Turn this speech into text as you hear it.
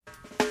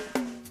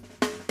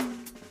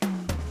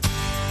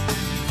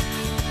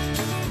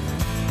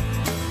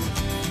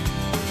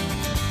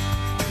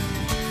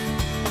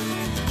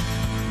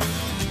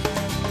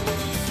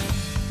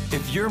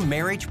your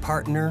marriage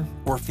partner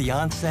or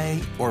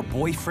fiance or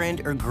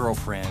boyfriend or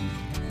girlfriend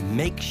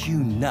makes you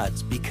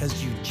nuts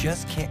because you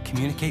just can't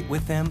communicate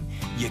with them,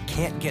 you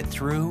can't get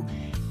through,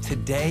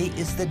 today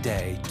is the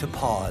day to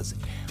pause.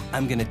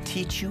 I'm going to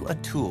teach you a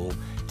tool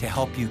to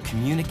help you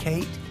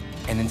communicate,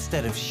 and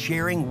instead of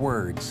sharing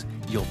words,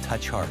 you'll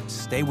touch hearts.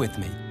 Stay with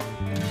me.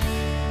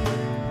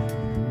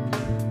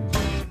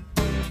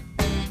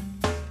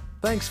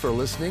 Thanks for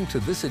listening to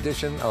this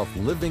edition of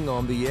Living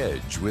on the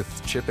Edge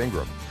with Chip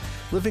Ingram.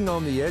 Living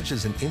on the Edge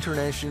is an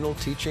international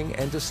teaching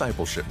and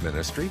discipleship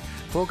ministry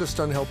focused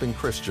on helping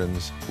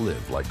Christians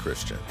live like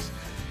Christians.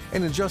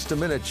 And in just a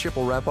minute, Chip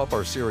will wrap up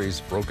our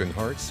series, Broken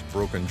Hearts,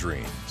 Broken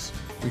Dreams.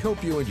 We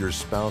hope you and your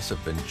spouse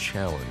have been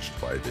challenged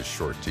by this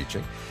short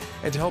teaching.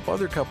 And to help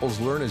other couples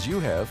learn as you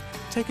have,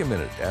 take a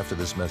minute after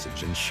this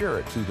message and share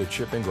it to the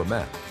Chip Ingram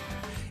app.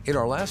 In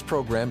our last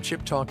program,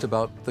 Chip talked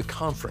about The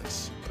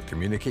Conference, a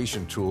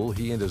communication tool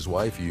he and his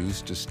wife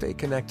use to stay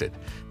connected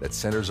that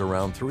centers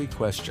around 3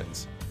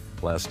 questions.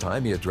 Last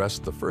time, he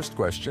addressed the first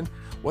question,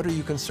 what are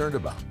you concerned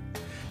about?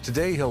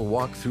 Today, he'll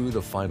walk through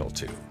the final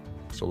 2.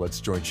 So let's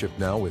join Chip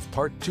now with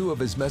part 2 of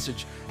his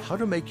message, How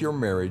to Make Your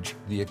Marriage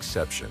the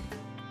Exception.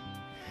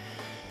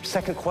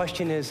 Second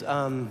question is,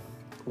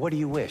 what do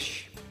you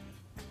wish?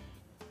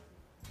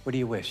 What do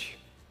you wish?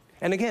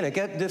 And again, we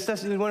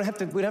don't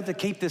have to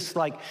keep this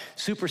like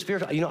super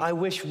spiritual. You know, I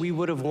wish we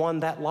would have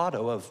won that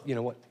lotto of,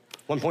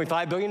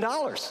 $1.5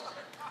 billion.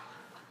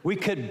 We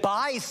could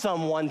buy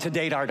someone to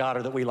date our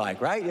daughter that we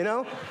like, right?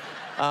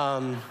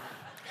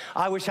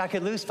 I wish I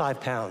could lose 5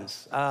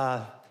 pounds.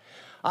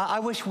 I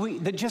wish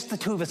that just the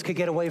 2 of us could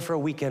get away for a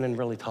weekend and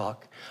really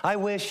talk. I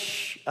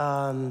wish,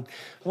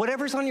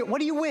 whatever's on what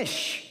do you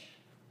wish?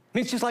 I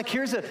mean, it's just like,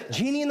 here's a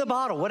genie in the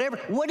bottle, whatever.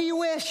 What do you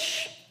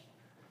wish?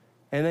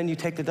 And then you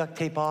take the duct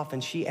tape off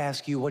and she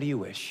asks you, what do you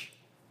wish?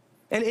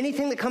 And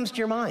anything that comes to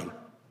your mind.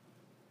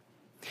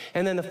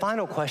 And then the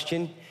final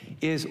question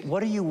is,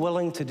 what are you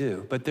willing to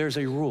do? But there's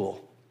a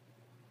rule.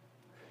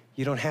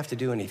 You don't have to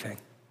do anything.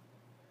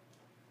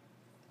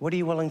 What are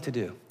you willing to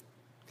do?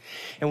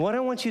 And what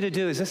I want you to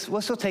do is this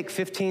will take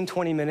 15,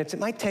 20 minutes. It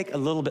might take a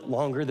little bit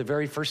longer the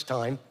very first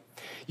time.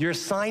 Your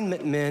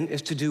assignment, men,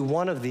 is to do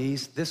one of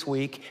these this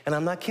week, and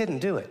I'm not kidding,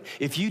 do it.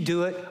 If you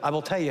do it, I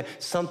will tell you,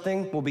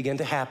 something will begin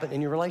to happen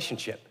in your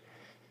relationship.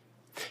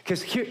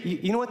 Because here,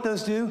 you know what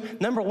those do?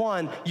 Number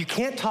 1, you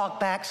can't talk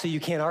back, so you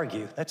can't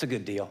argue. That's a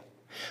good deal.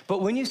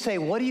 But when you say,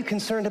 what are you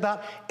concerned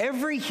about?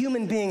 Every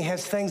human being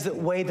has things that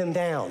weigh them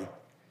down.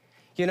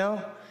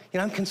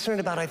 I'm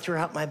concerned about I threw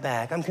out my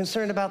back. I'm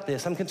concerned about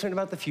this. I'm concerned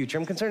about the future.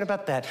 I'm concerned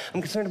about that.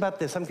 I'm concerned about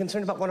this. I'm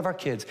concerned about one of our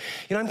kids.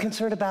 I'm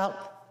concerned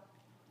about...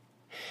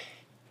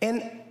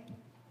 And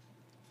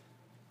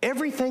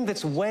everything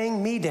that's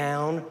weighing me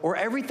down or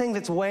everything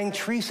that's weighing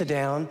Teresa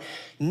down,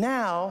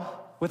 now,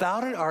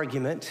 without an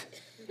argument,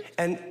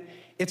 and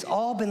it's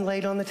all been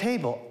laid on the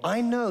table. I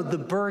know the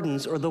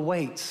burdens or the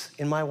weights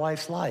in my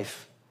wife's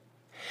life.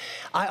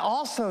 I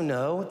also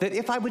know that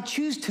if I would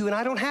choose to, and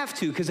I don't have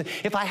to, because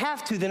if I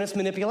have to, then it's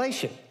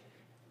manipulation.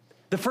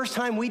 The first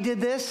time we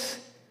did this,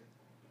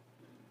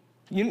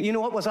 you know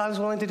what I was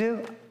willing to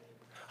do?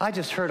 I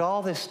just heard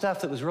all this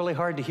stuff that was really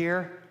hard to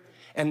hear,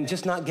 and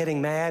just not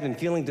getting mad and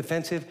feeling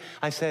defensive.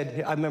 I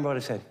remember what I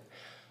said.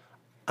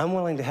 I'm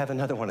willing to have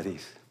another one of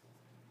these.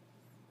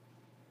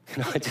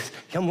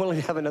 I'm willing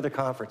to have another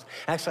conference.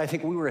 Actually, I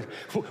think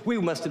we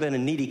must have been a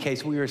needy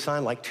case. We were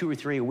assigned like 2 or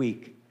 3 a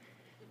week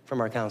from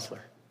our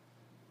counselor.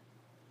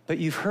 But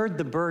you've heard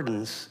the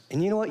burdens,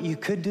 and you know what you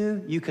could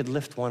do? You could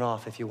lift one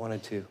off if you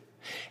wanted to.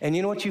 And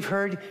you know what you've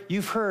heard?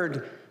 You've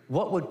heard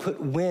what would put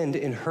wind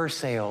in her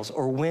sails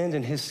or wind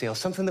in his sails,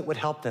 something that would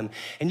help them.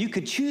 And you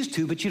could choose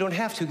to, but you don't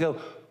have to go,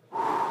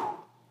 whew.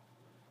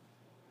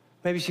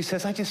 Maybe she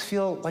says, I just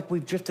feel like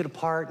we've drifted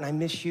apart and I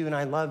miss you and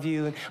I love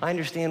you and I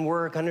understand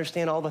work, I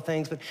understand all the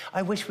things, but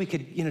I wish we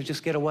could,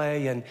 just get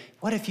away. And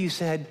what if you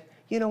said,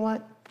 you know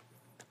what?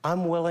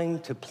 I'm willing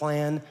to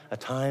plan a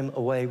time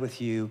away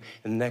with you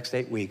in the next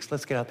 8 weeks.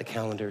 Let's get out the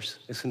calendars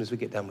as soon as we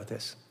get done with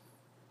this.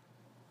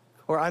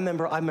 Or I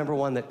remember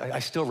one that I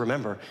still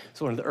remember.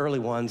 It's one of the early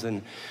ones,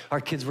 and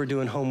our kids were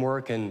doing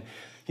homework, and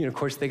of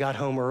course they got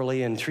home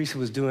early, and Teresa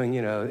was doing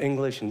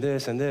English and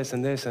this and this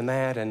and this and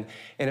that, and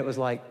it was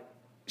like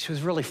she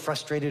was really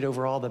frustrated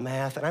over all the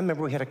math. And I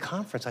remember we had a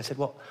conference. I said,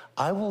 well,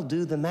 I will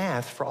do the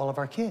math for all of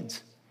our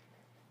kids.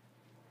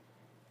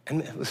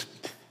 And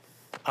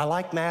I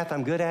like math.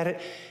 I'm good at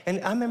it.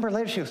 And I remember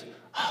later she goes,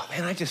 oh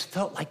man, I just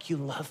felt like you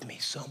loved me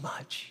so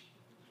much.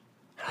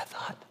 And I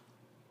thought,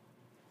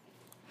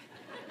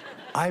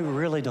 I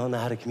really don't know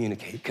how to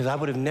communicate because I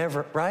would have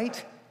never,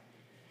 right?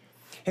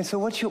 And so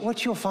what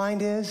you'll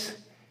find is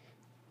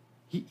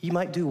you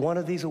might do one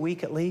of these a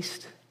week at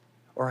least,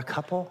 or a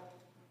couple.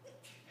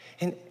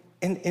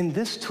 And in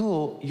this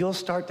tool, you'll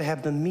start to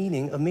have the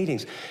meaning of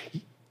meetings.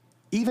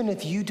 Even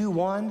if you do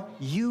one,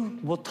 you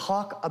will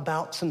talk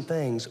about some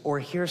things or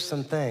hear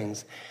some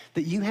things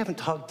that you haven't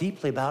talked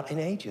deeply about in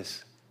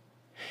ages.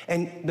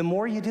 And the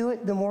more you do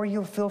it, the more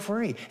you'll feel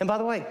free. And by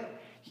the way,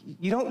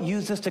 you don't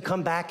use this to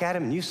come back at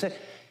him and you say,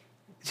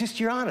 Just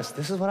you're honest.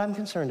 This is what I'm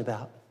concerned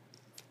about.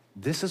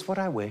 This is what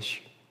I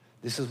wish.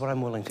 This is what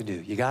I'm willing to do.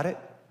 You got it?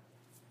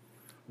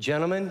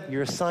 Gentlemen,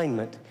 your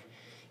assignment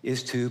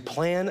is to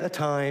plan a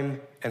time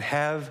and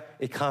have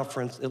a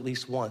conference at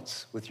least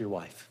once with your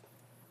wife.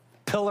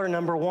 Pillar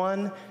number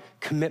 1,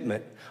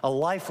 commitment, a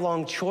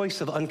lifelong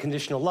choice of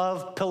unconditional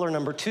love. Pillar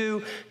number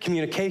 2,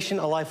 communication,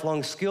 a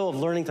lifelong skill of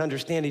learning to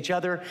understand each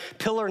other.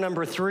 Pillar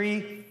number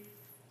 3,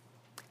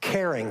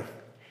 caring,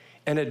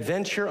 an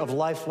adventure of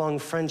lifelong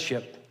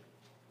friendship,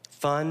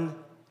 fun,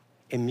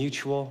 and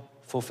mutual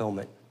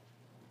fulfillment.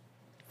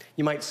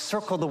 You might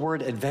circle the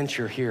word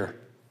adventure here.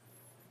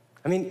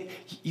 I mean,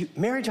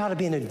 marriage ought to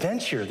be an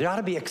adventure. There ought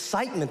to be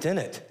excitement in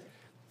it.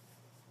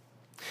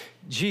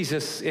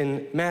 Jesus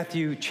in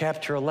Matthew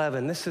chapter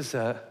 11, this is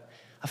a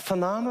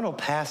phenomenal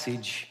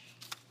passage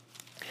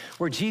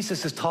where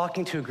Jesus is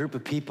talking to a group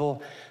of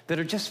people that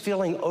are just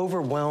feeling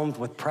overwhelmed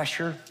with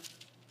pressure.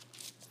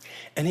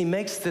 And he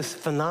makes this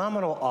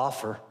phenomenal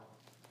offer.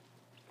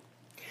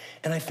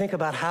 And I think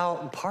about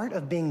how part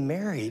of being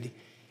married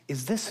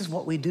is this is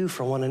what we do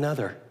for one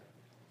another.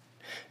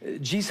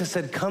 Jesus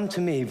said, come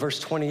to me, verse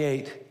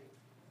 28,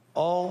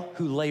 all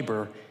who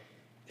labor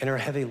and are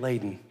heavy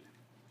laden,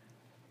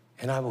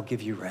 and I will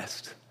give you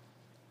rest.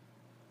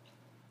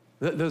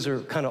 Those are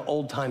kind of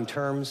old-time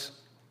terms.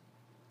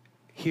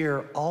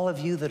 Here, all of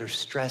you that are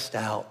stressed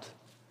out,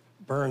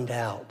 burned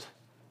out,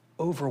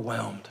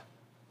 overwhelmed,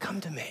 come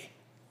to me.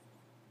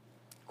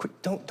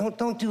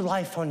 Don't do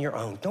life on your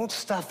own. Don't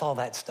stuff all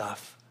that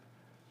stuff.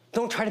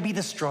 Don't try to be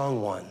the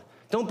strong one.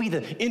 Don't be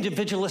the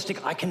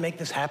individualistic, I can make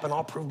this happen,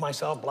 I'll prove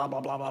myself, blah, blah,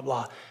 blah, blah,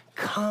 blah.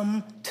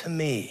 Come to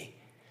me.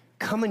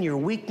 Come in your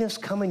weakness,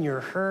 come in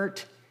your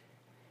hurt.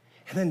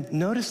 And then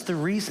notice the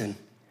reason.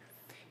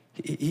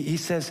 He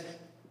says,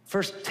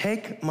 first,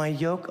 take my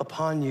yoke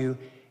upon you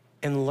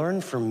and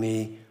learn from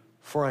me,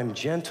 for I'm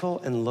gentle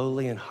and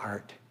lowly in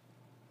heart,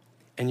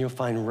 and you'll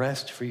find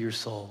rest for your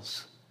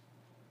souls.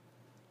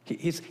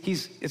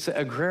 It's an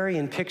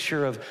agrarian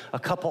picture of a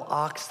couple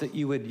ox that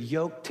you would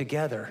yoke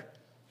together.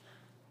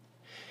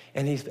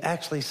 And he's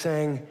actually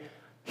saying,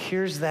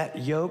 here's that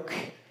yoke.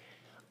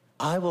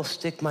 I will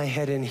stick my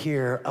head in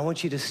here. I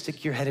want you to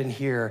stick your head in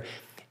here,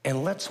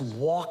 and let's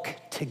walk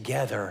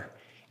together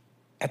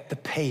at the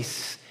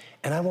pace.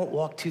 And I won't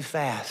walk too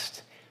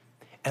fast.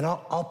 And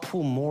I'll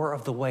pull more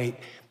of the weight,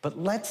 but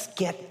let's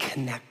get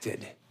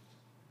connected.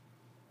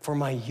 For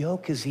my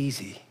yoke is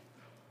easy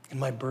and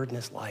my burden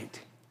is light.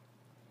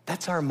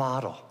 That's our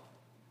model.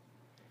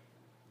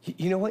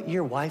 You know what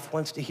your wife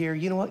wants to hear?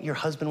 You know what your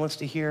husband wants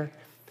to hear?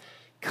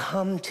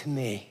 Come to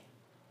me,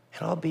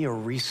 and I'll be a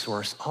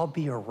resource. I'll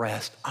be a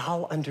rest.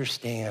 I'll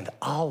understand.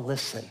 I'll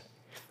listen.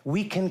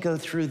 We can go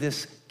through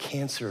this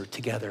cancer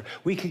together.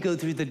 We can go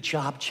through the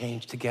job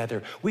change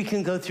together. We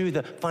can go through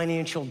the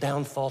financial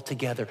downfall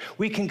together.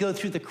 We can go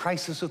through the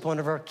crisis with one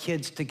of our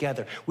kids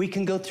together. We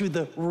can go through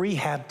the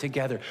rehab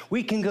together.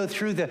 We can go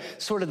through the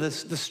sort of the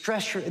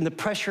stress and the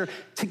pressure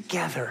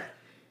together.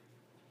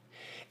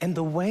 And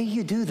the way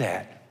you do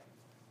that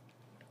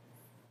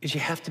is you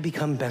have to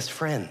become best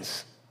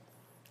friends.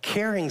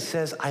 Caring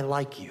says, I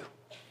like you.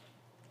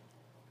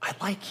 I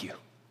like you.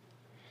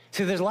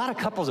 See, there's a lot of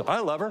couples that, I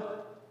love her.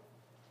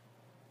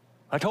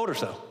 I told her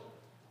so.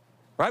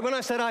 Right when I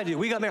said I do,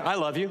 we got married, I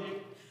love you.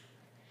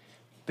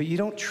 But you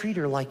don't treat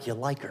her like you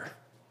like her.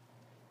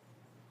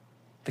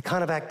 The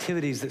kind of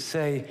activities that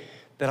say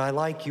that I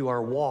like you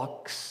are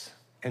walks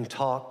and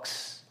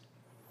talks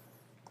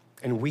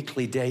and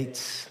weekly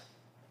dates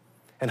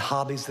and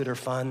hobbies that are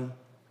fun,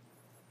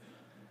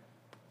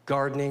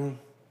 gardening,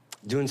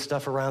 doing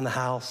stuff around the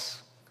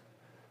house,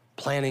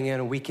 planning in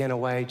a weekend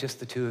away, just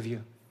the two of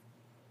you.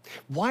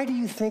 Why do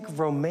you think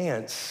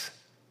romance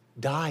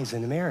dies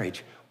in a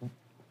marriage?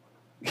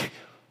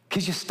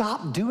 Because you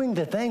stopped doing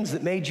the things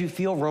that made you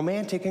feel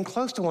romantic and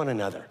close to one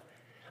another.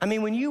 I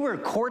mean, when you were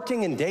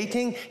courting and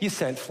dating, you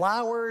sent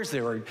flowers,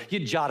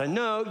 you'd jot a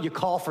note, you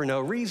call for no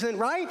reason,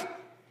 right?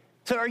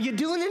 So are you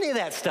doing any of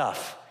that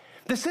stuff?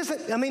 This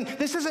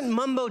isn't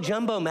mumbo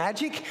jumbo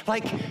magic.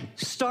 Like,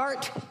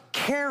 start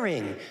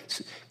caring.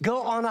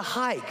 Go on a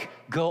hike,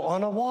 go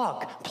on a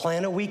walk,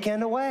 plan a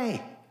weekend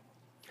away.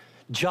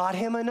 Jot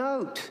him a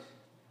note.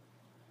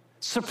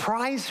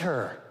 Surprise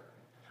her.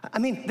 I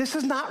mean, this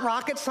is not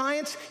rocket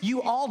science.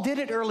 You all did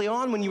it early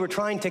on when you were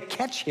trying to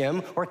catch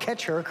him or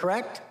catch her,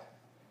 correct?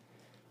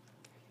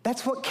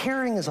 That's what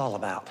caring is all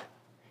about.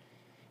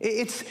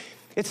 It's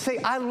say,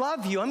 I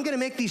love you. I'm going to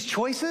make these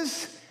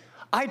choices.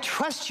 I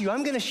trust you.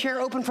 I'm going to share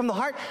open from the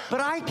heart,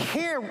 but I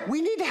care. We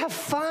need to have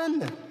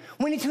fun.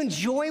 We need to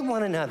enjoy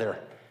one another.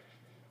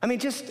 I mean,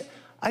 Teresa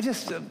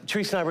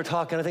and I were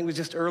talking, I think it was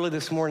just early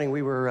this morning,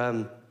 we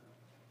were,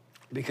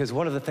 because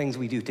one of the things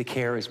we do to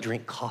care is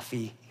drink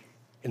coffee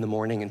in the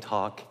morning and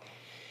talk.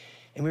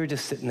 And we were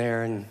just sitting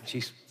there, and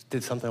she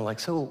did something like,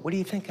 so what are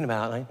you thinking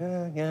about? Like,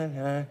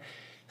 yeah.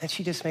 And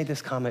she just made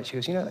this comment. She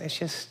goes,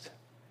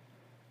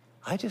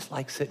 I just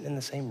like sitting in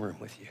the same room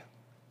with you.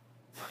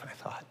 I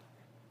thought,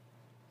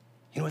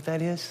 you know what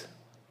that is?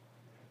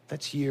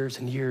 That's years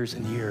and years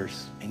and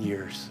years and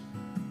years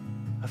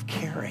of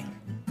caring.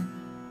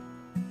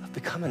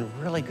 becoming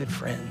really good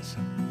friends.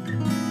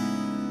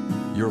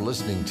 You're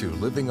listening to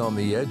Living on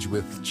the Edge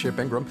with Chip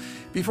Ingram.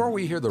 Before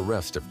we hear the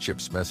rest of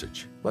Chip's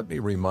message, let me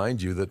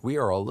remind you that we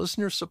are a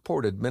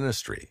listener-supported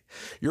ministry.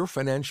 Your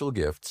financial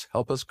gifts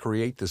help us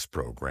create this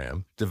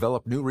program,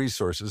 develop new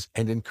resources,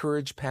 and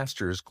encourage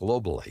pastors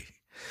globally.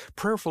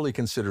 Prayerfully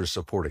consider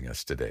supporting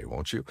us today,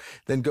 won't you?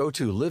 Then go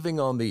to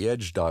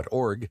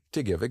livingontheedge.org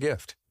to give a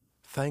gift.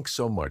 Thanks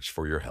so much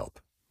for your help.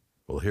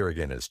 We'll hear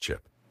again as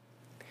Chip.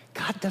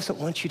 God doesn't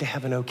want you to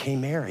have an okay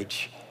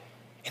marriage.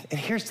 And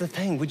here's the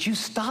thing, would you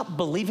stop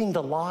believing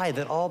the lie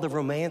that all the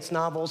romance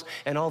novels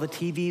and all the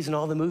TVs and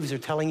all the movies are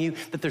telling you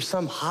that there's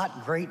some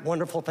hot, great,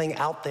 wonderful thing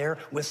out there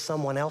with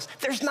someone else?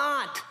 There's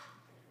not.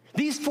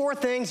 These 4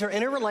 things are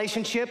in a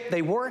relationship,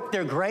 they work,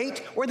 they're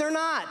great, or they're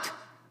not.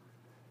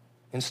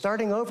 And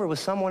starting over with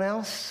someone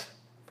else.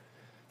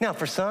 Now,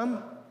 for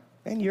some,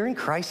 and you're in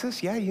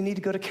crisis, yeah, you need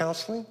to go to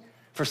counseling.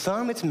 For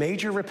some, it's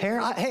major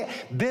repair. Hey,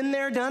 been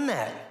there, done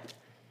that.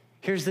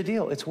 Here's the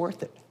deal, it's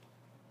worth it.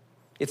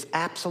 It's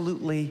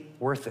absolutely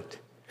worth it.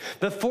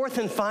 The 4th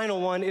and final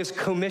one is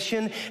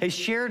commission, a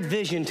shared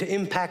vision to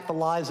impact the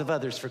lives of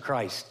others for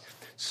Christ.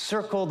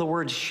 Circle the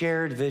word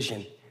shared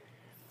vision.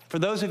 For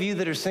those of you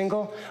that are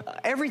single,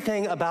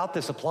 everything about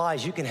this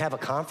applies. You can have a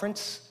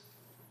conference.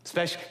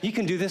 Especially, you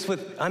can do this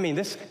with,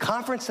 this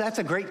conference, that's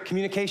a great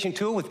communication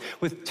tool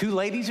with 2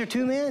 ladies or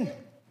 2 men.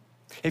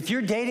 If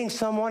you're dating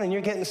someone and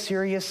you're getting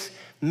serious,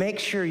 make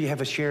sure you have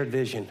a shared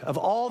vision of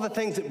all the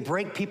things that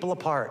break people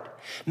apart.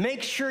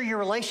 Make sure your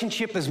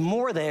relationship is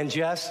more than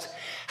just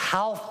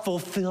how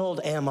fulfilled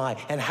am I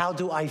and how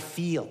do I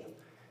feel,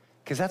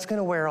 because that's going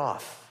to wear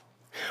off.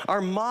 Our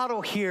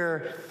motto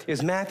here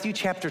is Matthew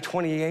chapter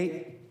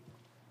 28.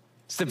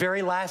 It's the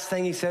very last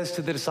thing he says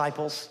to the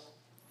disciples.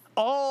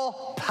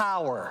 All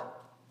power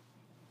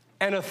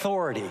and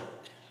authority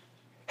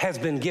has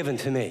been given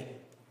to me.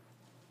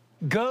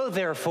 Go,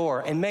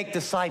 therefore, and make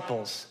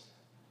disciples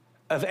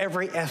of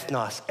every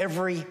ethnos,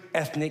 every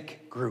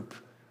ethnic group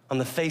on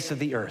the face of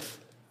the earth,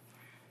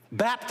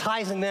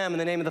 baptizing them in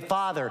the name of the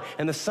Father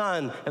and the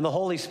Son and the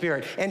Holy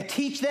Spirit, and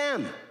teach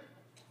them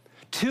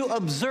to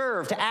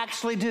observe, to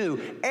actually do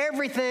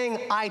everything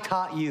I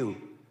taught you.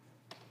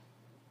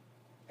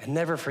 And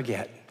never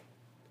forget,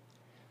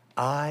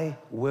 I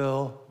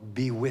will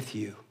be with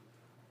you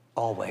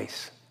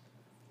always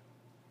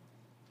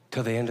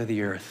till the end of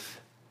the earth.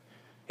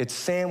 It's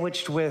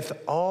sandwiched with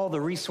all the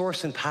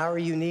resource and power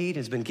you need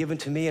has been given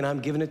to me, and I'm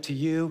giving it to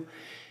you,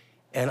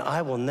 and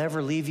I will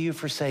never leave you,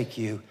 forsake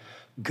you.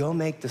 Go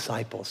make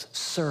disciples.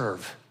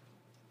 Serve.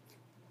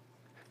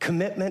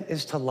 Commitment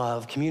is to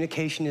love.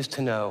 Communication is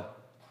to know.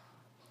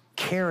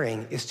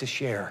 Caring is to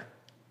share.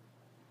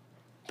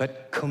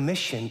 But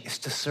commission is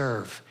to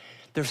serve.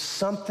 There's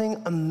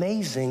something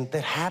amazing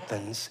that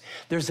happens.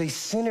 There's a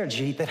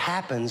synergy that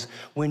happens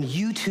when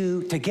you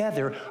 2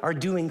 together are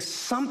doing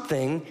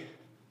something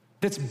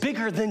that's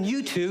bigger than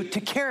you 2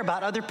 to care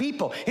about other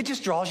people. It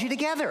just draws you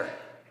together.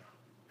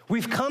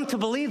 We've come to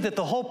believe that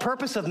the whole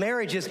purpose of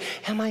marriage is,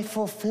 am I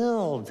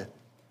fulfilled?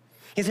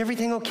 Is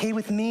everything okay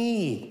with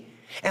me?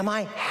 Am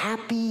I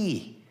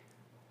happy?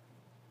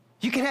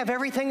 You can have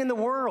everything in the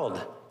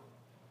world,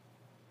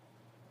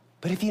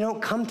 but if you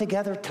don't come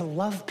together to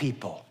love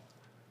people,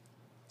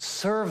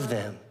 serve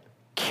them,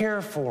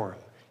 care for them,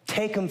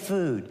 take them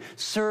food,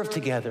 serve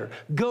together,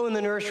 go in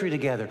the nursery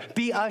together,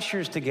 be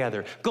ushers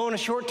together, go on a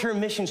short-term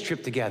missions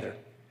trip together.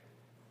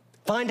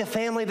 Find a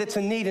family that's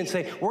in need and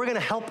say, we're going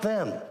to help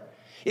them.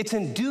 It's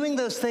in doing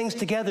those things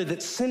together that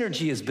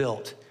synergy is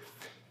built.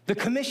 The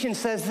commission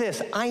says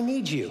this, I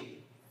need you.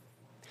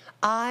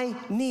 I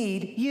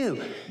need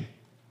you.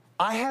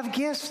 I have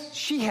gifts,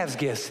 she has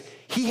gifts.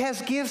 He has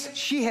gifts,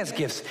 she has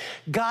gifts.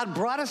 God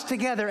brought us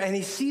together and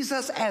he sees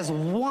us as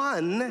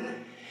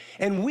one,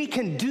 and we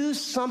can do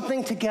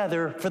something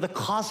together for the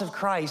cause of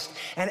Christ.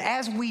 And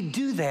as we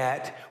do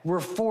that,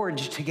 we're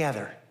forged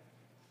together.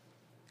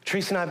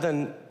 Teresa and I have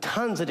done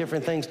tons of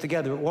different things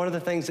together, but one of the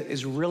things that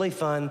is really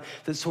fun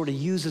that sort of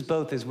uses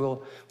both is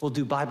we'll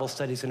do Bible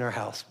studies in our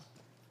house.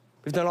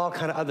 We've done all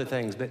kind of other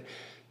things, but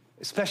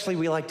especially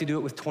we like to do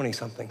it with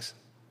 20-somethings.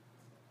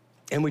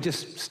 And we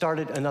just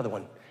started another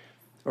one,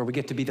 where we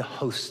get to be the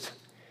host.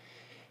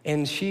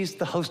 And she's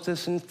the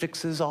hostess and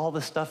fixes all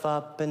the stuff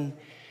up, and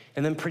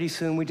then pretty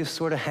soon we just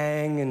sort of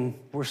hang, and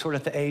we're sort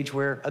of at the age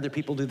where other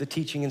people do the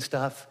teaching and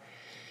stuff,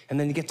 and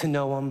then you get to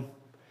know them.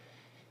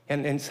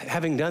 And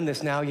having done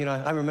this now,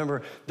 I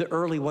remember the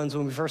early ones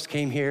when we first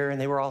came here, and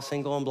they were all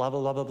single and blah,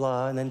 blah, blah, blah,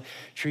 blah. And then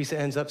Teresa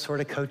ends up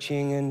sort of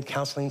coaching and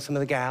counseling some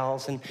of the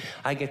gals, and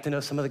I get to know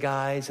some of the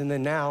guys. And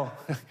then now,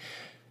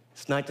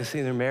 it's nice to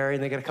see they're married,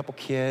 and they got a couple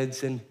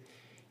kids, and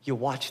you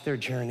watch their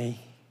journey.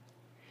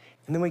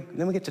 And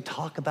then we get to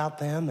talk about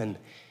them, and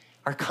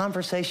our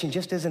conversation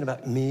just isn't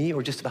about me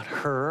or just about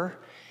her.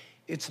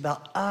 It's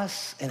about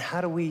us and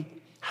how do we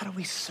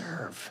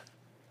serve.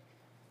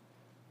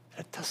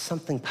 It does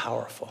something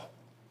powerful.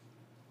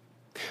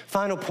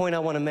 Final point I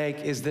want to make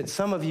is that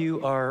some of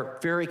you are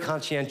very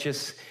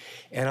conscientious,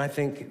 and I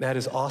think that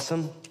is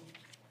awesome.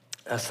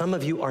 Some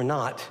of you are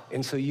not,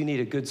 and so you need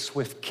a good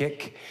swift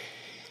kick.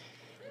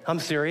 I'm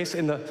serious,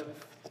 in the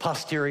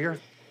posterior.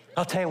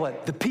 I'll tell you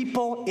what, the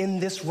people in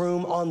this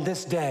room on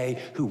this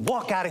day who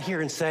walk out of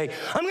here and say,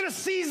 I'm gonna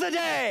seize the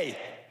day.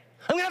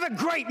 I'm gonna have a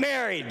great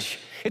marriage.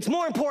 It's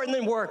more important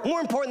than work,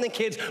 more important than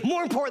kids,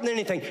 more important than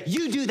anything.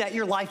 You do that,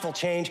 your life will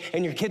change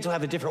and your kids will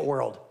have a different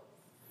world.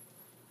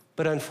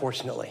 But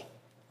unfortunately,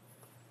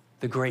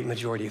 the great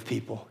majority of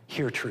people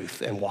hear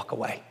truth and walk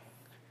away.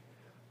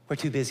 We're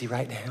too busy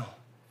right now.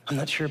 I'm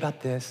not sure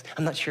about this.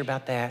 I'm not sure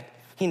about that.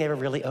 He never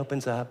really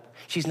opens up.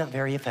 She's not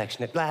very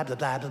affectionate, blah, blah,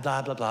 blah, blah,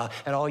 blah, blah, blah.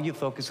 And all you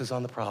focus is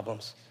on the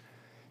problems.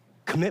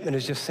 Commitment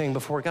is just saying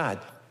before God,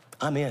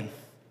 I'm in.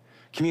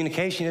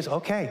 Communication is,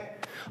 okay,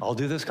 I'll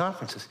do those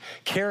conferences.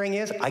 Caring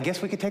is, I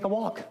guess we could take a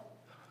walk.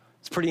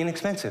 It's pretty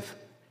inexpensive.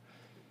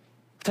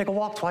 Take a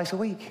walk twice a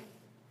week.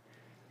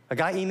 A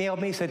guy emailed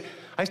me, said,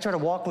 I started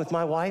walking with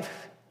my wife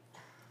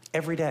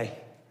every day.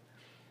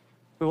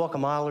 We walk a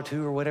mile or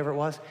two or whatever it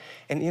was.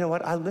 And you know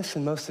what? I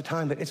listen most of the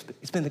time, but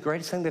it's been the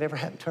greatest thing that ever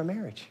happened to our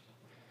marriage.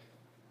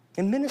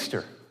 And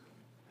minister. I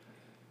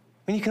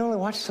mean, you can only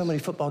watch so many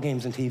football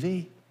games on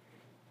TV,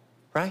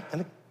 right? I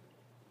mean,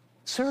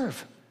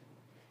 serve.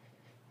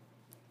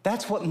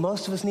 That's what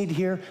most of us need to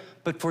hear,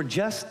 but for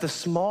just the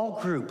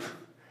small group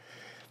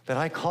that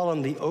I call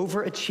them the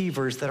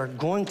overachievers that are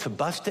going to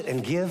bust it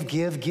and give,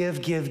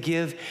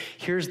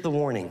 here's the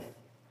warning.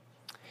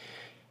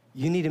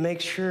 You need to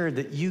make sure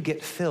that you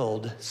get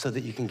filled so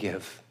that you can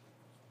give.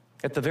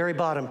 At the very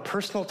bottom,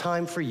 personal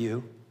time for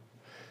you,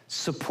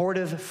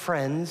 supportive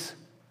friends,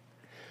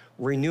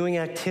 renewing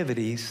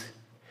activities,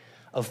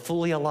 a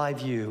fully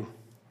alive you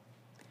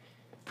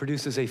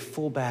produces a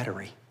full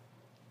battery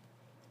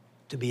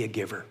to be a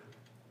giver.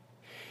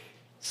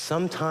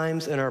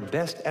 Sometimes in our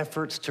best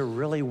efforts to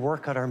really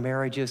work on our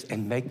marriages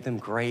and make them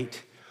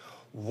great,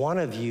 one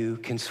of you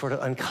can sort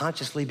of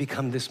unconsciously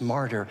become this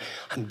martyr.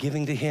 I'm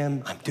giving to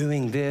him, I'm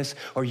doing this,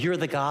 or you're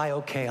the guy,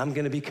 okay, I'm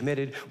gonna be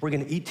committed. We're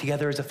gonna eat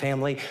together as a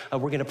family.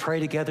 We're gonna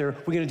pray together.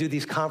 We're gonna do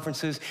these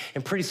conferences.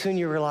 And pretty soon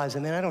you realize,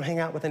 man, I don't hang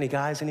out with any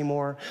guys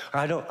anymore, or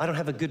I don't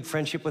have a good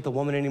friendship with a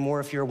woman anymore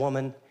if you're a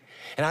woman.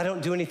 And I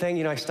don't do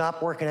anything, I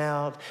stopped working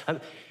out.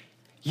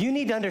 You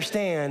need to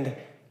understand,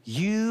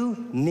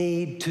 you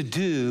need to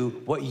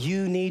do what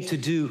you need to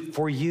do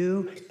for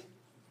you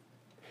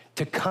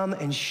to come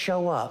and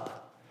show up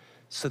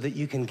so that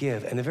you can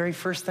give. And the very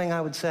first thing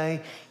I would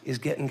say is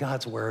get in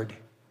God's word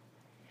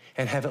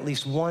and have at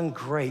least one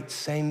great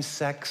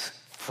same-sex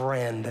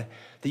friend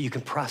that you can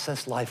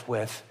process life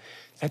with.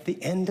 At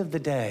the end of the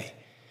day,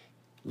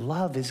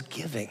 love is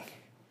giving.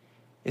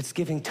 It's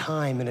giving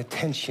time and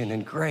attention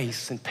and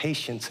grace and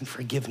patience and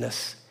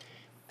forgiveness.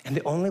 And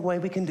the only way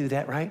we can do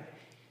that, right?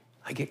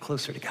 I get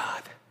closer to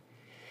God.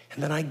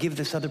 And then I give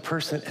this other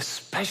person,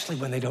 especially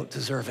when they don't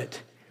deserve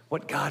it,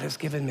 what God has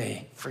given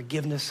me,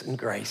 forgiveness and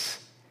grace.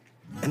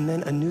 And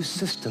then a new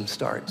system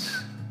starts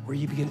where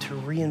you begin to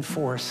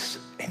reinforce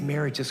a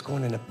marriage that's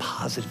going in a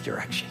positive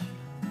direction.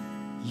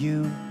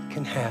 You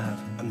can have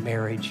a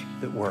marriage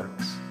that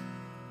works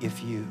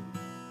if you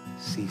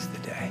seize the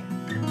day.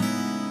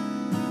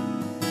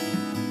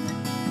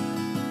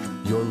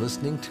 You're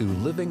listening to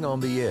Living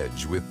on the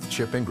Edge with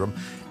Chip Ingram,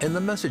 and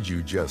the message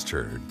you just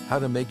heard, How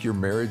to Make Your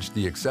Marriage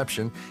the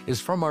Exception, is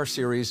from our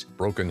series,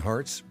 Broken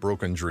Hearts,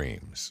 Broken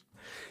Dreams.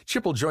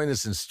 Chip will join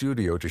us in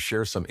studio to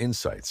share some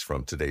insights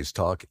from today's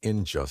talk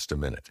in just a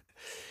minute.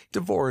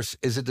 Divorce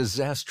is a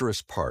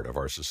disastrous part of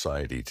our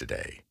society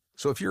today.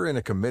 So if you're in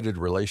a committed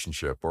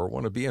relationship or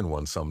want to be in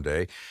one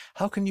someday,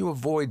 how can you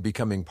avoid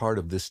becoming part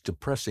of this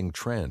depressing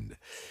trend?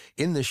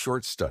 In this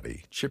short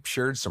study, Chip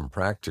shared some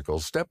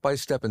practical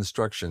step-by-step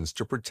instructions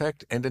to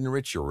protect and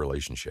enrich your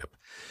relationship.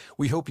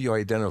 We hope you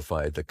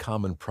identified the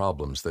common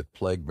problems that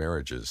plague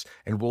marriages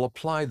and will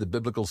apply the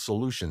biblical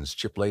solutions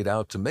Chip laid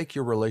out to make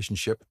your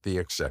relationship the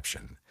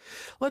exception.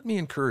 Let me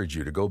encourage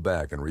you to go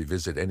back and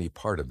revisit any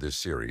part of this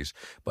series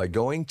by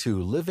going to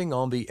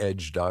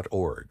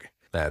livingontheedge.org.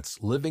 That's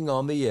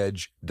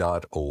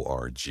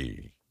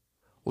livingontheedge.org.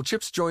 Well,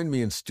 Chip's joined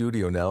me in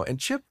studio now. And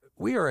Chip,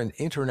 we are an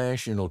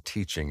international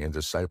teaching and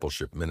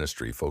discipleship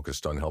ministry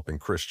focused on helping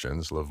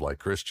Christians live like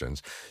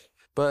Christians.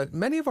 But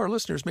many of our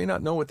listeners may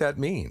not know what that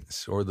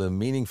means or the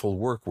meaningful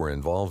work we're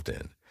involved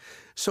in.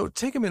 So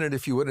take a minute,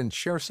 if you would, and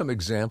share some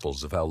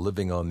examples of how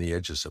Living on the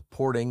Edge is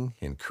supporting,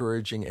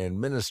 encouraging,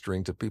 and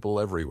ministering to people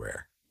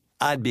everywhere.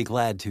 I'd be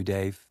glad to,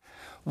 Dave.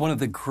 One of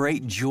the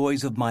great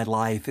joys of my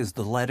life is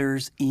the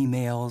letters,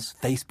 emails,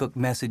 Facebook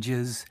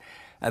messages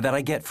that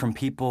I get from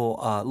people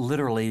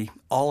literally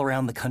all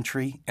around the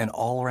country and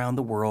all around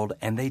the world,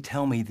 and they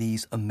tell me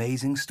these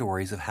amazing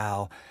stories of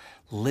how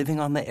living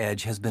on the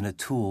edge has been a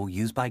tool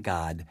used by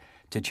God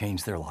to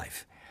change their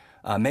life.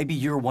 Maybe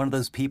you're one of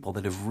those people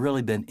that have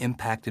really been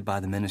impacted by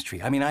the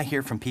ministry. I mean, I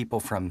hear from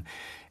people from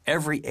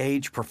every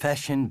age,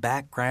 profession,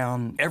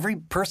 background, every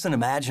person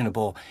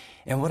imaginable.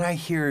 And what I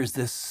hear is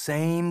this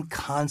same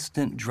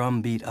constant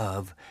drumbeat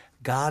of,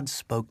 God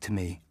spoke to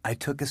me. I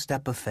took a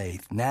step of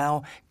faith.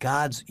 Now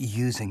God's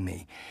using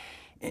me.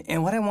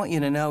 And what I want you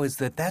to know is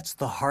that that's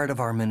the heart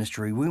of our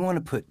ministry. We want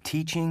to put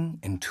teaching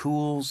and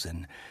tools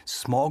and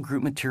small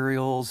group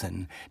materials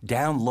and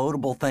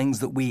downloadable things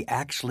that we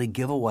actually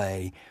give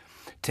away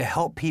to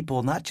help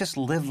people not just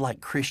live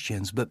like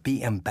Christians, but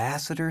be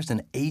ambassadors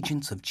and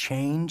agents of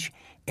change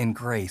and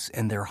grace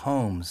in their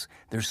homes,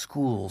 their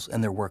schools,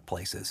 and their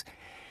workplaces.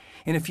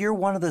 And if you're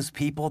one of those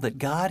people that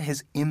God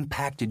has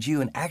impacted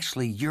you and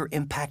actually you're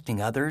impacting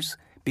others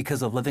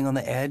because of living on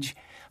the edge,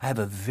 I have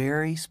a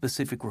very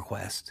specific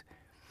request.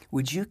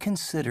 Would you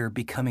consider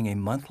becoming a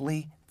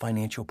monthly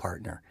financial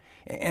partner?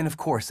 And of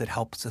course, it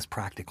helps us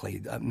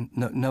practically,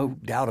 no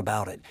doubt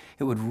about it.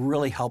 It would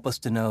really help us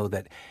to know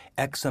that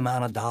X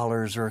amount of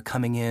dollars are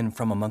coming in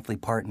from a monthly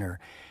partner.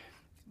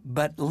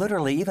 But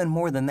literally, even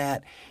more than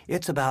that,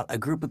 it's about a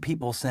group of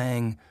people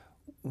saying,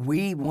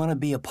 we want to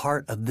be a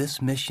part of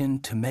this mission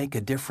to make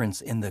a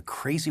difference in the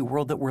crazy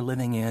world that we're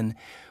living in.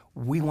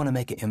 We want to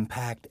make an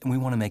impact, and we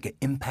want to make an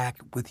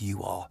impact with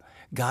you all.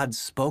 God's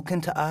spoken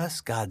to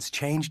us. God's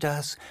changed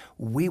us.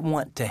 We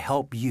want to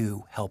help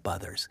you help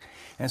others.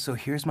 And so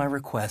here's my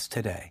request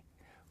today.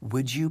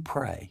 Would you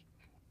pray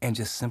and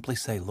just simply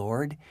say,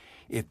 Lord,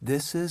 if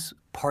this is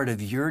part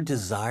of your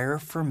desire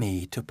for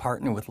me to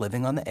partner with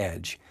Living on the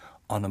Edge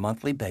on a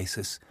monthly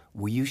basis,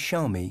 will you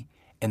show me,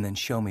 and then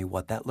show me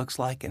what that looks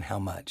like and how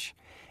much?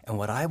 And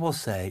what I will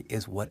say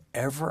is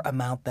whatever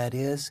amount that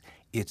is,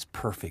 it's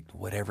perfect,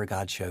 whatever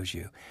God shows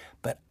you.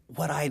 But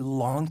what I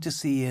long to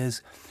see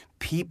is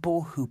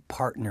people who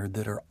partner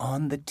that are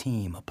on the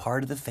team, a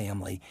part of the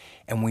family,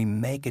 and we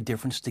make a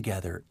difference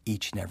together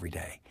each and every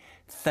day.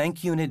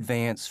 Thank you in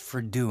advance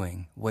for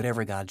doing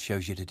whatever God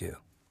shows you to do.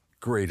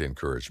 Great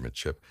encouragement,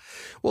 Chip.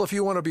 Well, if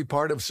you want to be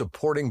part of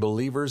supporting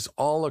believers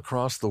all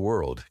across the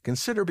world,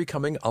 consider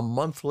becoming a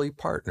monthly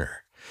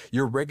partner.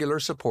 Your regular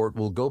support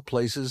will go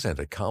places and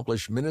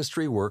accomplish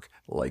ministry work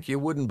like you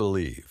wouldn't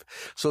believe.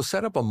 So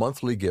set up a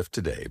monthly gift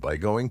today by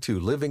going to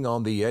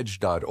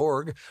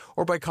livingontheedge.org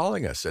or by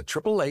calling us at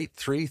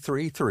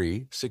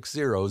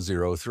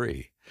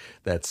 888-333-6003.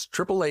 That's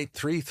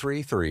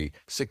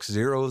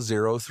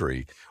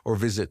 888-333-6003 or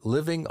visit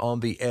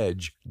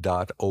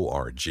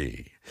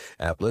livingontheedge.org.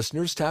 App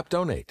listeners, tap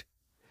donate.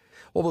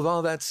 Well, with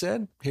all that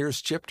said,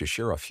 here's Chip to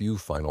share a few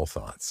final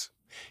thoughts.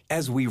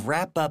 As we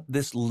wrap up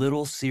this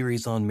little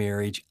series on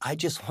marriage, I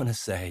just want to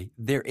say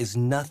there is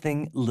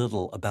nothing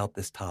little about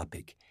this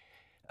topic.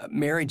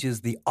 Marriage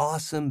is the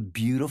awesome,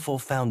 beautiful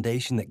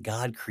foundation that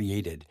God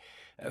created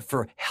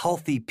for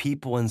healthy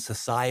people in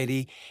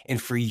society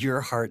and for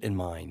your heart and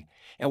mind.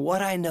 And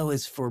what I know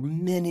is for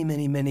many,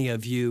 many, many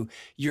of you,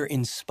 you're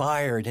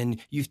inspired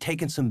and you've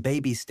taken some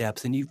baby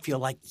steps and you feel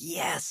like,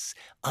 yes,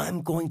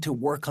 I'm going to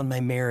work on my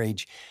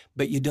marriage,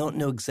 but you don't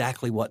know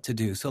exactly what to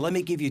do. So let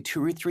me give you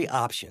 2 or 3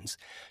 options.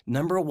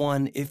 Number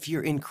one, if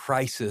you're in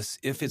crisis,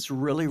 if it's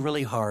really,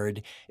 really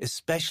hard,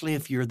 especially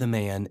if you're the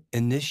man,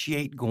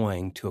 initiate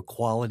going to a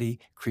quality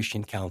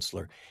Christian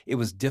counselor. It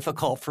was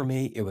difficult for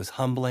me. It was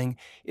humbling.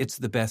 It's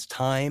the best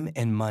time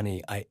and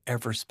money I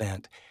ever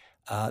spent.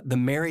 The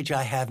marriage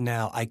I have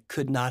now, I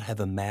could not have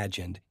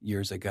imagined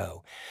years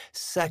ago.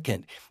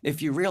 Second,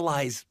 if you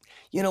realize,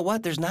 you know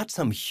what, there's not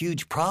some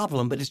huge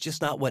problem, but it's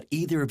just not what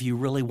either of you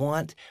really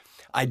want.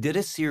 I did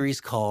a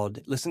series called,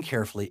 listen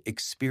carefully,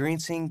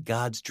 Experiencing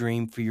God's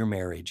Dream for Your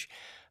Marriage.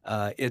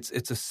 It's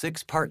a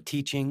 6-part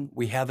teaching.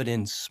 We have it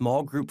in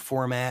small group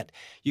format.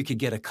 You could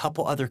get a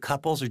couple other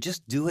couples or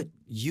just do it,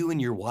 you and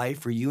your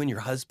wife or you and your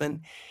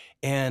husband.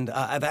 And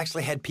I've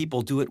actually had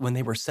people do it when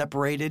they were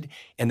separated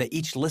and they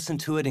each listened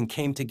to it and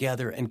came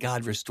together and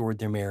God restored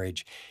their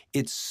marriage.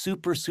 It's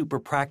super, super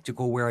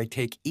practical where I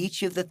take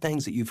each of the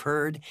things that you've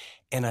heard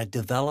and I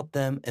develop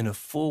them in a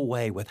full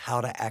way with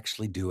how to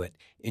actually do it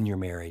in your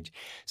marriage.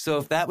 So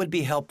if that would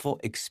be helpful,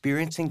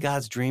 experiencing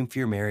God's dream for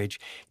your marriage,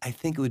 I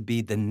think it would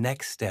be the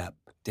next step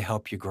to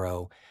help you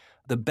grow.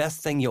 The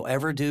best thing you'll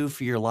ever do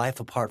for your life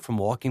apart from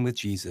walking with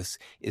Jesus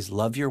is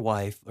love your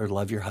wife or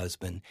love your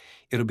husband.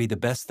 It'll be the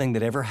best thing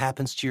that ever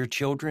happens to your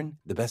children,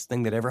 the best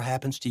thing that ever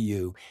happens to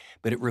you,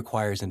 but it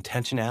requires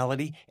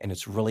intentionality and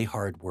it's really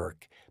hard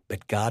work.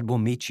 But God will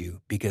meet you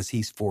because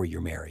He's for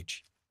your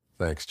marriage.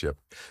 Thanks, Chip.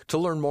 To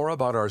learn more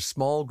about our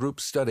small group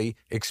study,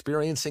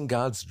 Experiencing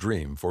God's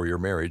Dream for Your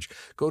Marriage,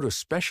 go to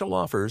special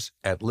offers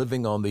at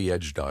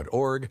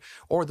livingontheedge.org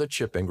or the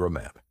Chip Ingram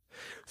app.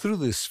 Through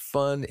this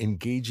fun,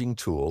 engaging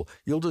tool,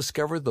 you'll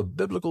discover the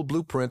biblical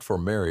blueprint for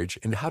marriage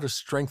and how to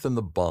strengthen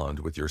the bond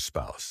with your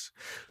spouse.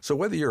 So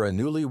whether you're a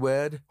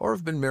newlywed or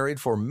have been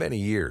married for many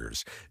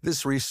years,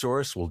 this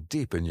resource will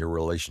deepen your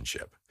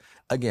relationship.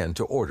 Again,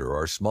 to order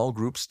our small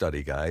group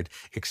study guide,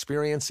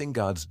 Experiencing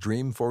God's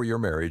Dream for Your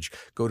Marriage,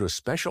 go to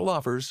special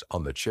offers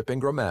on the Chip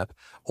Ingram app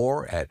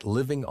or at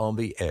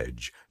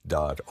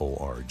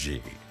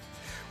livingontheedge.org.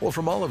 Well,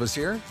 from all of us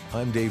here,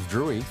 I'm Dave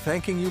Drury,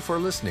 thanking you for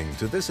listening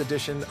to this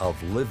edition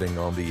of Living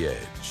on the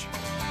Edge.